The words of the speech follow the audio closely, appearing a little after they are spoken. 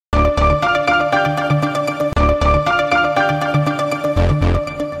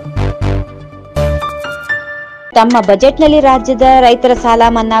ತಮ್ಮ ಬಜೆಟ್ನಲ್ಲಿ ರಾಜ್ಯದ ರೈತರ ಸಾಲ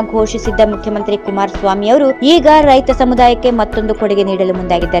ಮನ್ನಾ ಘೋಷಿಸಿದ್ದ ಮುಖ್ಯಮಂತ್ರಿ ಕುಮಾರಸ್ವಾಮಿ ಅವರು ಈಗ ರೈತ ಸಮುದಾಯಕ್ಕೆ ಮತ್ತೊಂದು ಕೊಡುಗೆ ನೀಡಲು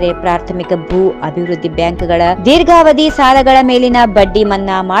ಮುಂದಾಗಿದ್ದಾರೆ. ಪ್ರಾಥಮಿಕ ಭೂ ಅಭಿವೃದ್ಧಿ ಬ್ಯಾಂಕ್ಗಳ ದೀರ್ಘಾವಧಿ ಸಾಲಗಳ ಮೇಲಿನ ಬಡ್ಡಿ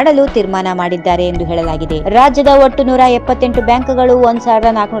ಮನ್ನಾ ಮಾಡಲು ತೀರ್ಮಾನ ಮಾಡಿದ್ದಾರೆ ಎಂದು ಹೇಳಲಾಗಿದೆ. ರಾಜ್ಯದ ಒಟ್ಟು 178 ಬ್ಯಾಂಕ್ಗಳು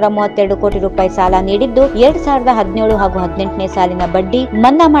 1432 ಕೋಟಿ ರೂಪಾಯಿ ಸಾಲ ನೀಡಿದ್ದು 2017 ಹಾಗೂ 18ನೇ ಸಾಲಿನ ಬಡ್ಡಿ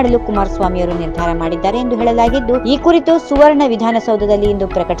ಮನ್ನಾ ಮಾಡಲು ಕುಮಾರಸ್ವಾಮಿ ಅವರು ನಿರ್ಧಾರ ಮಾಡಿದ್ದಾರೆ ಎಂದು ಹೇಳಲಾಗಿದ್ದು, ಈ ಕುರಿತು ಸುವರ್ಣ ವಿಧಾನಸೌಧದಲ್ಲಿ ಇಂದು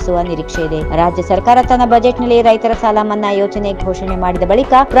ಪ್ರಕಟಿಸುವ ನಿರೀಕ್ಷೆ ಇದೆ. ರಾಜ್ಯ ಸರ್ಕಾರ ತನ್ನ ಬಜೆಟ್ನಲ್ಲಿ ರೈತರ ಸಾಲ ಮನ್ನಾ ಯೋಜನೆ ಘೋಷಣೆ ಮಾಡಿದ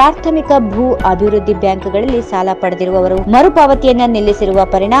ಬಳಿಕ ಪ್ರಾಥಮಿಕ ಭೂ ಅಭಿವೃದ್ಧಿ ಬ್ಯಾಂಕ್ಗಳಲ್ಲಿ ಸಾಲ ಪಡೆದಿರುವವರು ಮರುಪಾವತಿಯನ್ನ ನಿಲ್ಲಿಸಿರುವ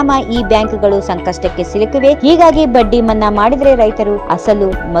ಪರಿಣಾಮ ಈ ಬ್ಯಾಂಕ್ಗಳು ಸಂಕಷ್ಟಕ್ಕೆ ಸಿಲುಕಿವೆ. ಹೀಗಾಗಿ ಬಡ್ಡಿ ಮನ್ನಾ ಮಾಡಿದರೆ ರೈತರು ಅಸಲು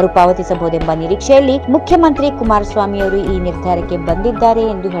ಮರುಪಾವತಿಸಬಹುದೆಂಬ ನಿರೀಕ್ಷೆಯಲ್ಲಿ ಮುಖ್ಯಮಂತ್ರಿ ಕುಮಾರಸ್ವಾಮಿ ಅವರು ಈ ನಿರ್ಧಾರಕ್ಕೆ ಬಂದಿದ್ದಾರೆ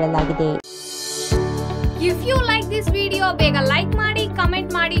ಎಂದು ಹೇಳಲಾಗಿದೆ. If you like this video ಬೇಗ ಲೈಕ್ ಮಾಡಿ,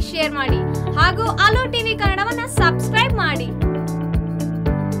 ಕಮೆಂಟ್ ಮಾಡಿ, ಶೇರ್ ಮಾಡಿ ಹಾಗೂ ಆಲೋ ಟಿವಿ ಕನ್ನಡವನ್ನ